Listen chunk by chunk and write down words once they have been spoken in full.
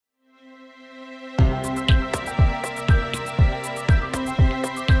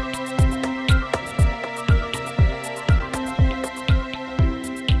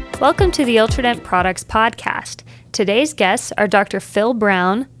Welcome to the Ultradent Products Podcast. Today's guests are Dr. Phil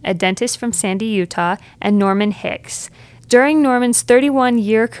Brown, a dentist from Sandy, Utah, and Norman Hicks. During Norman's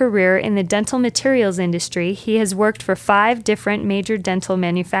 31-year career in the dental materials industry, he has worked for 5 different major dental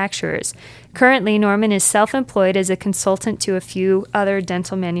manufacturers. Currently, Norman is self-employed as a consultant to a few other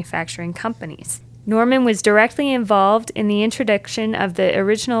dental manufacturing companies. Norman was directly involved in the introduction of the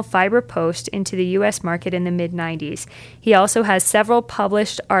original fiber post into the U.S. market in the mid-90s. He also has several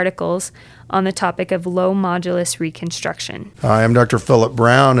published articles on the topic of low modulus reconstruction. Hi, I'm Dr. Philip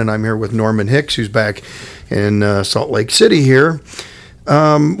Brown, and I'm here with Norman Hicks, who's back in Salt Lake City here.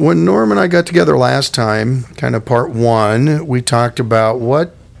 When Norm and I got together last time, kind of part 1, we talked about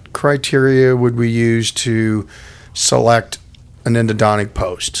what criteria would we use to select an endodontic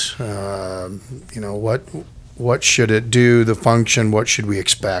post. What should it do, the function, what should we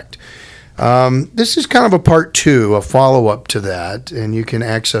expect? This is kind of a part 2, a follow-up to that, and you can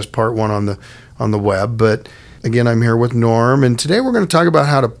access part 1 on the web. But again, I'm here with Norm, and today we're going to talk about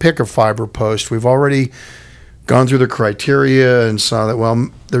how to pick a fiber post. We've already gone through the criteria and saw that, well,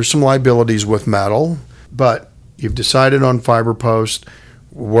 there's some liabilities with metal, but you've decided on fiber post.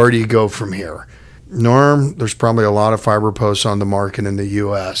 Where do you go from here? Norm, there's probably a lot of fiber posts on the market in the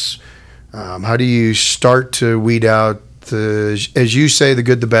U.S. How do you start to weed out, as you say, the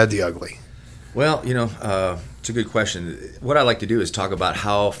good, the bad, the ugly? Well, it's a good question. What I like to do is talk about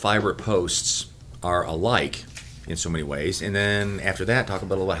how fiber posts are alike in so many ways, and then after that, talk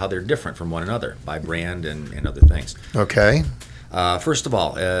about a little how they're different from one another by brand and other things. Okay. First of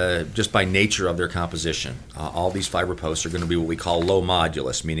all, just by nature of their composition, all these fiber posts are going to be what we call low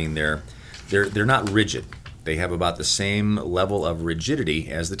modulus, meaning they're not rigid. They have about the same level of rigidity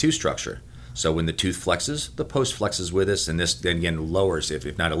as the tooth structure. So when the tooth flexes, the post flexes with us, and this then again lowers,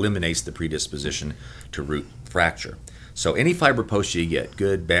 if not eliminates, the predisposition to root fracture. So any fiber post you get,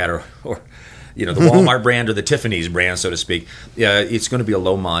 good, bad, or the Walmart brand or the Tiffany's brand, so to speak, it's going to be a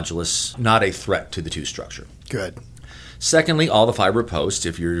low modulus, not a threat to the tooth structure. Good. Secondly, all the fiber posts,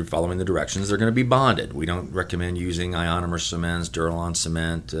 if you're following the directions, they're going to be bonded. We don't recommend using ionomer cements, Duralon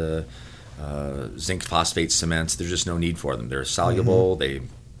cement, zinc phosphate cements. There's just no need for them. They're soluble.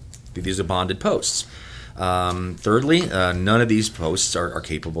 These are bonded posts. Thirdly, none of these posts are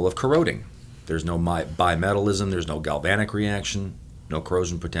capable of corroding. There's no bimetallism. There's no galvanic reaction. No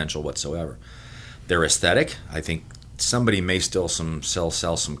corrosion potential whatsoever. They're aesthetic. I think somebody may still sell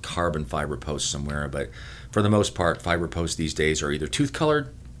some carbon fiber posts somewhere, but for the most part, fiber posts these days are either tooth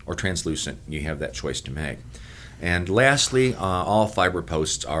colored or translucent. You have that choice to make. And lastly, all fiber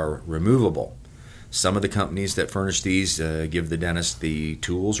posts are removable. Some of the companies that furnish these give the dentist the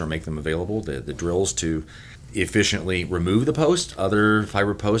tools or make them available, the drills to efficiently remove the post. Other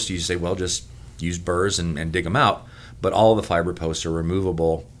fiber posts, you say, well, just use burrs and dig them out. But all the fiber posts are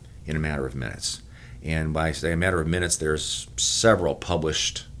removable in a matter of minutes. And by, say, a matter of minutes, there's several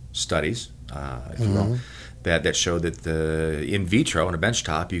published studies, if you will, that show that in vitro, on a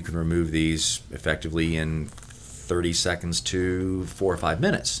benchtop, you can remove these effectively in 30 seconds to 4 or 5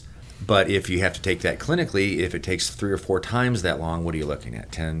 minutes. But if you have to take that clinically, if it takes 3 or 4 times that long, what are you looking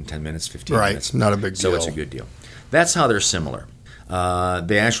at? 10 minutes, 15 minutes? Right, not a big deal. So it's a good deal. That's how they're similar.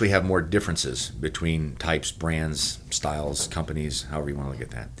 They actually have more differences between types, brands, styles, companies, however you want to look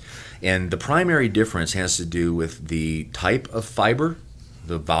at that. And the primary difference has to do with the type of fiber,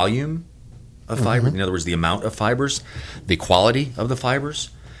 the volume of fiber, in other words, the amount of fibers, the quality of the fibers,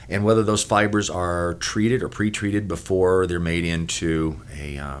 and whether those fibers are treated or pre-treated before they're made into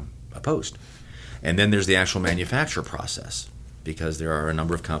a post. And then there's the actual manufacture process, because there are a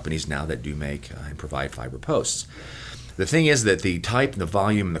number of companies now that do make and provide fiber posts. The thing is that the type, the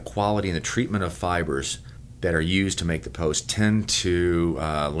volume, and the quality and the treatment of fibers that are used to make the post tend to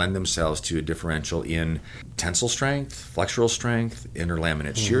lend themselves to a differential in tensile strength, flexural strength,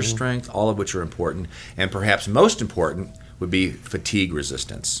 interlaminate shear strength, all of which are important. And perhaps most important would be fatigue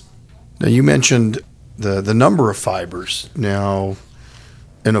resistance. Now, you mentioned the number of fibers. Now,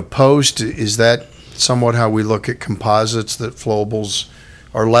 in a post, is that somewhat how we look at composites, that flowables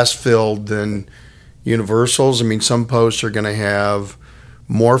are less filled than universals? I mean, some posts are going to have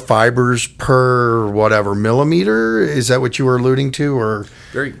more fibers per whatever millimeter. Is that what you were alluding to? Or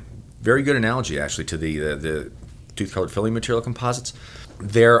very, very good analogy, actually, to the tooth-colored filling material composites.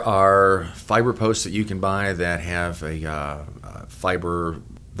 There are fiber posts that you can buy that have a fiber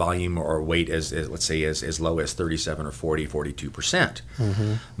volume or weight as let's say as low as 37 or 42%.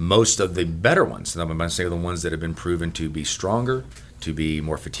 Most of the better ones, I'm going to say the ones that have been proven to be stronger, to be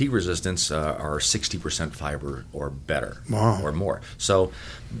more fatigue resistant are 60% fiber or better. Wow. Or more. So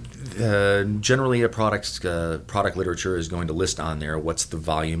generally a product literature is going to list on there what's the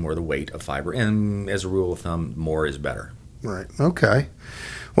volume or the weight of fiber, and as a rule of thumb, more is better. Right. Okay.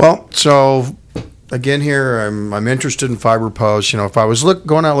 Well, so again here, I'm interested in fiber posts. If I was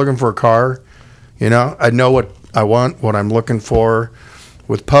going out looking for a car, I know what I want, what I'm looking for.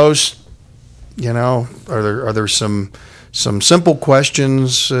 With posts, are there some simple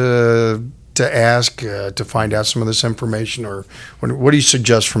questions to ask to find out some of this information, or what do you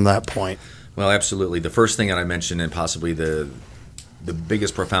suggest from that point? Well, absolutely. The first thing that I mentioned, and possibly the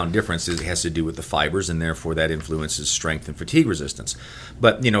biggest profound difference, has to do with the fibers, and therefore that influences strength and fatigue resistance.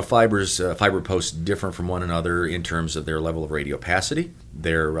 But fiber posts differ from one another in terms of their level of radiopacity,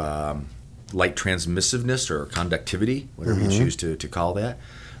 their light transmissiveness or conductivity, whatever you choose to call that,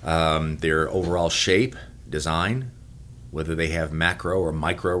 their overall shape, design, whether they have macro or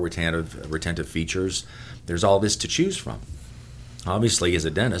micro retentive features. There's all this to choose from. Obviously, as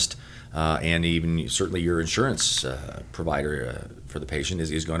a dentist, and even certainly your insurance provider for the patient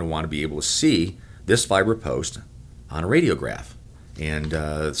is going to want to be able to see this fiber post on a radiograph.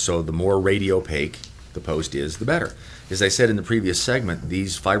 And so the more radiopaque the post is, the better. As I said in the previous segment,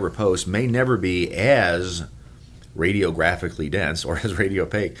 these fiber posts may never be as radiographically dense or as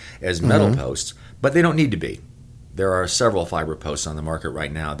radiopaque as metal posts, but they don't need to be. There are several fiber posts on the market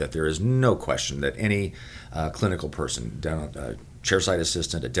right now that there is no question that any clinical person, chairside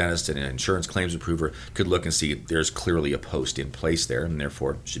assistant, a dentist, and an insurance claims approver could look and see there's clearly a post in place there and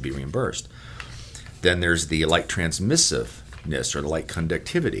therefore should be reimbursed. Then there's the light transmissiveness or the light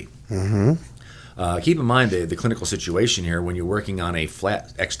conductivity. Keep in mind the clinical situation here. When you're working on a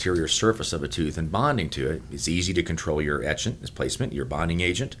flat exterior surface of a tooth and bonding to it, it's easy to control your etchant, its placement, your bonding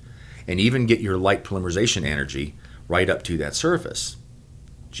agent, and even get your light polymerization energy right up to that surface,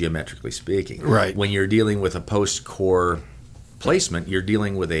 geometrically speaking. Right. When you're dealing with a post-core placement, you're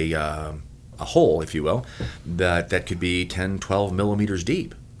dealing with a hole, if you will, that could be 10, 12 millimeters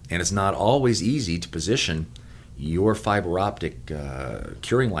deep. And it's not always easy to position your fiber optic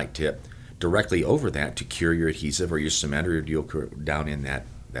curing light tip directly over that to cure your adhesive or your cement or your dual cure down in that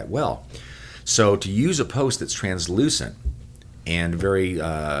well. So to use a post that's translucent, and very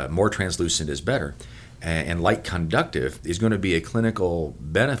more translucent is better, and light conductive is going to be a clinical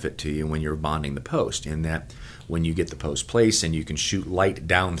benefit to you when you're bonding the post, in that when you get the post placed and you can shoot light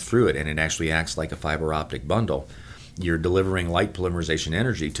down through it and it actually acts like a fiber optic bundle, you're delivering light polymerization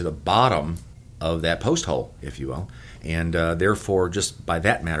energy to the bottom of that post hole, if you will, and therefore just by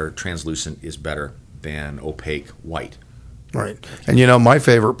that matter, translucent is better than opaque white. Right. And my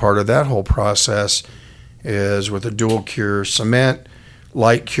favorite part of that whole process is with a dual cure cement,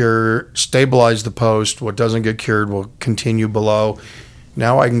 light cure, stabilize the post. What doesn't get cured will continue below.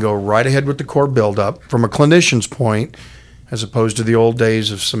 Now I can go right ahead with the core buildup from a clinician's point, as opposed to the old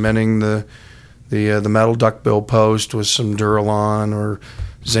days of cementing the metal duckbill post with some Duralon or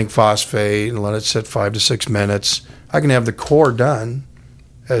zinc phosphate and let it sit 5 to 6 minutes. I can have the core done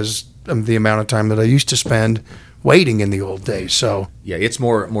as the amount of time that I used to spend waiting in the old days. So yeah, it's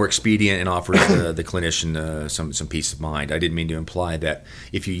more expedient and offers the clinician some peace of mind. I didn't mean to imply that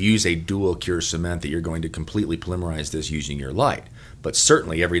if you use a dual cure cement that you're going to completely polymerize this using your light. But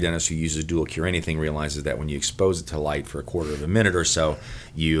certainly every dentist who uses dual cure anything realizes that when you expose it to light for a quarter of a minute or so,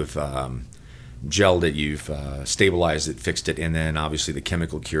 you've gelled it, you've stabilized it, fixed it, and then obviously the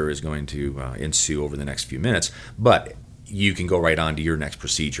chemical cure is going to ensue over the next few minutes. But you can go right on to your next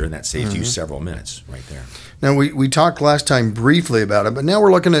procedure, and that saves you several minutes right there. Now, we talked last time briefly about it, but now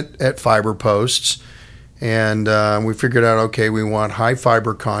we're looking at fiber posts, and we figured out, okay, we want high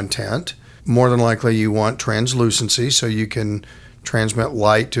fiber content. More than likely, you want translucency, so you can transmit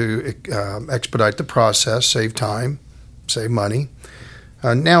light to expedite the process, save time, save money.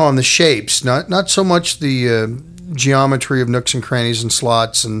 Now on the shapes, not so much the geometry of nooks and crannies and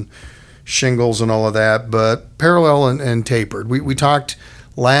slots and shingles and all of that, but parallel and tapered. We talked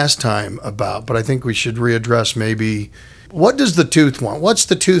last time about, but I think we should readdress maybe, what does the tooth want? What's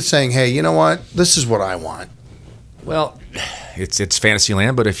the tooth saying, hey, you know what, this is what I want? Well, it's fantasy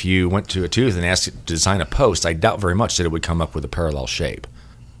land, but if you went to a tooth and asked it to design a post, I doubt very much that it would come up with a parallel shape.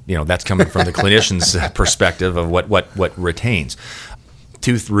 That's coming from the clinician's perspective of what retains.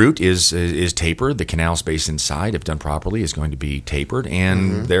 Tooth root is tapered. The canal space inside, if done properly, is going to be tapered,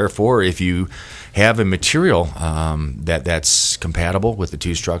 and therefore, if you have a material that's compatible with the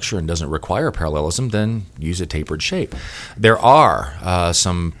tooth structure and doesn't require parallelism, then use a tapered shape. There are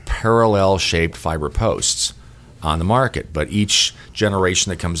some parallel-shaped fiber posts on the market. But each generation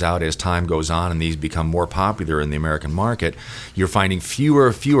that comes out as time goes on and these become more popular in the American market, you're finding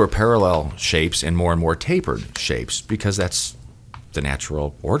fewer parallel shapes and more tapered shapes, because that's the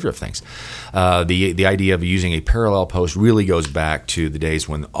natural order of things. The idea of using a parallel post really goes back to the days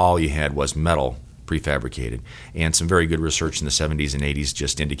when all you had was metal prefabricated, and some very good research in the 70s and 80s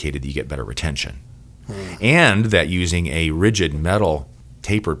just indicated that you get better retention. And that using a rigid metal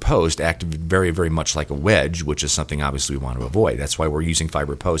tapered post acted very, very much like a wedge, which is something obviously we want to avoid. That's why we're using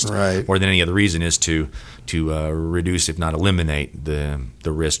fiber post more than any other reason, is to reduce, if not eliminate, the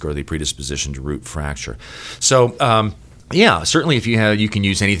risk or the predisposition to root fracture. So certainly if you can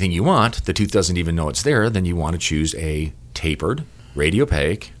use anything you want, the tooth doesn't even know it's there, then you want to choose a tapered,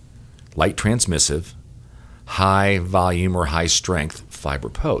 radiopaque, light transmissive, high volume or high strength fiber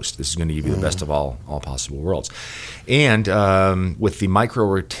post. This is going to give you the best of all possible worlds. And with the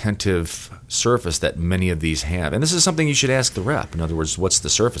micro-retentive surface that many of these have, and this is something you should ask the rep. In other words, what's the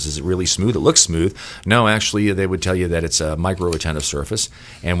surface? Is it really smooth? It looks smooth. No, actually, they would tell you that it's a micro-retentive surface.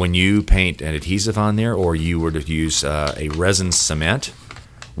 And when you paint an adhesive on there, or you were to use a resin cement,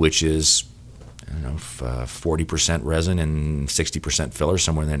 which is 40% resin and 60% filler,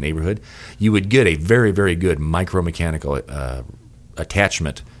 somewhere in that neighborhood, you would get a very, very good micromechanical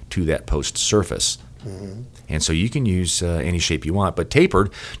attachment to that post surface. And so you can use any shape you want, but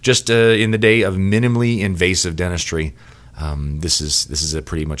tapered, just in the day of minimally invasive dentistry, this is a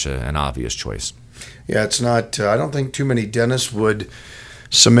pretty much an obvious choice. Yeah, it's not. I don't think too many dentists would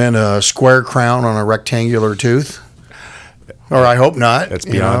cement a square crown on a rectangular tooth. Or I hope not. That's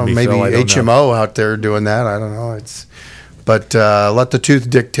beyond me, maybe Phil, I don't HMO know. out there doing that. I don't know. But let the tooth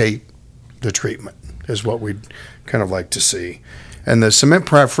dictate the treatment is what we'd kind of like to see. And the cement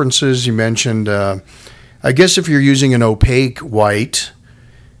preferences you mentioned, I guess if you're using an opaque white,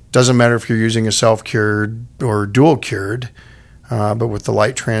 doesn't matter if you're using a self-cured or dual-cured, but with the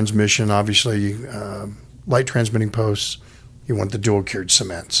light transmission, obviously, light transmitting posts, you want the dual-cured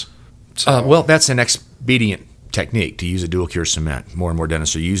cements. So, well, that's an expedient technique to use a dual cure cement. More and more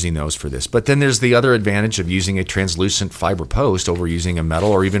dentists are using those for this. But then there's the other advantage of using a translucent fiber post over using a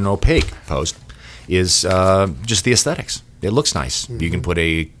metal or even an opaque post, is just the aesthetics. It looks nice. You can put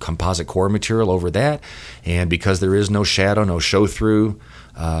a composite core material over that, and because there is no shadow, no show through,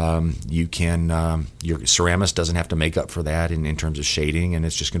 you can your ceramist doesn't have to make up for that in terms of shading, and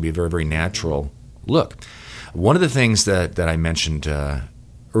it's just going to be a very, very natural look. One of the things that I mentioned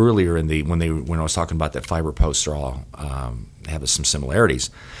earlier when I was talking about that fiber posts are all have some similarities,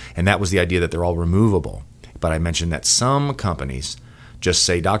 and that was the idea that they're all removable. But I mentioned that some companies just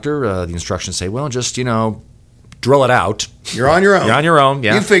say, doctor, the instructions say, well, just drill it out. You're on your own. You're on your own.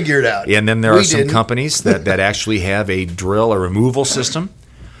 Yeah, you figure it out. And then there are some companies that actually have a drill, a removal system,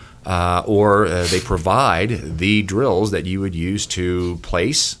 or they provide the drills that you would use to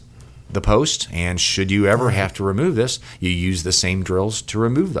place the post, and should you ever have to remove this, you use the same drills to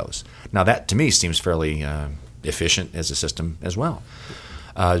remove those. Now that to me seems fairly efficient as a system as well.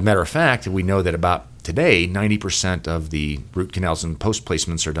 As a matter of fact, we know that about today 90% of the root canals and post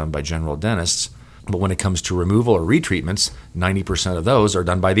placements are done by general dentists, but when it comes to removal or retreatments, 90% of those are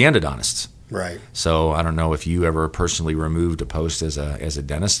done by the endodontists. Right. So I don't know if you ever personally removed a post as a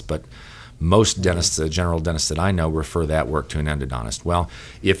dentist, but most dentists, general dentists that I know, refer that work to an endodontist. Well,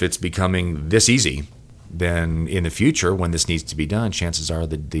 if it's becoming this easy, then in the future, when this needs to be done, chances are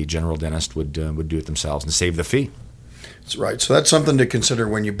that the general dentist would do it themselves and save the fee. That's right. So that's something to consider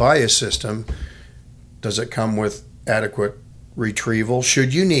when you buy a system. Does it come with adequate retrieval?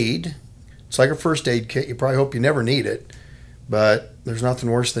 Should you need? It's like a first aid kit. You probably hope you never need it, but there's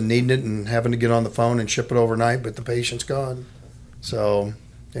nothing worse than needing it and having to get on the phone and ship it overnight, but the patient's gone. So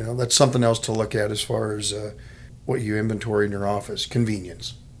that's something else to look at as far as what you inventory in your office.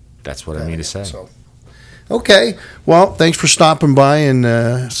 Convenience. That's what I mean to say. So, okay. Well, thanks for stopping by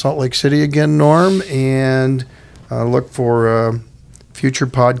in Salt Lake City again, Norm. And look for future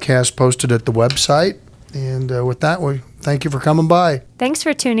podcasts posted at the website. And with that, we thank you for coming by. Thanks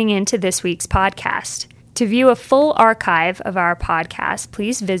for tuning in to this week's podcast. To view a full archive of our podcast,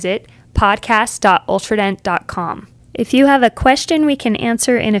 please visit podcast.ultradent.com. If you have a question we can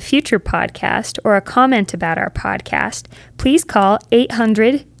answer in a future podcast or a comment about our podcast, please call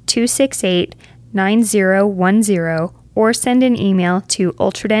 800-268-9010 or send an email to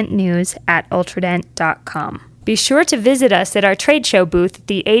ultradentnews@ultradent.com. Be sure to visit us at our trade show booth at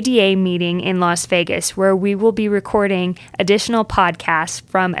the ADA meeting in Las Vegas, where we will be recording additional podcasts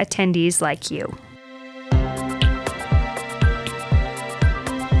from attendees like you.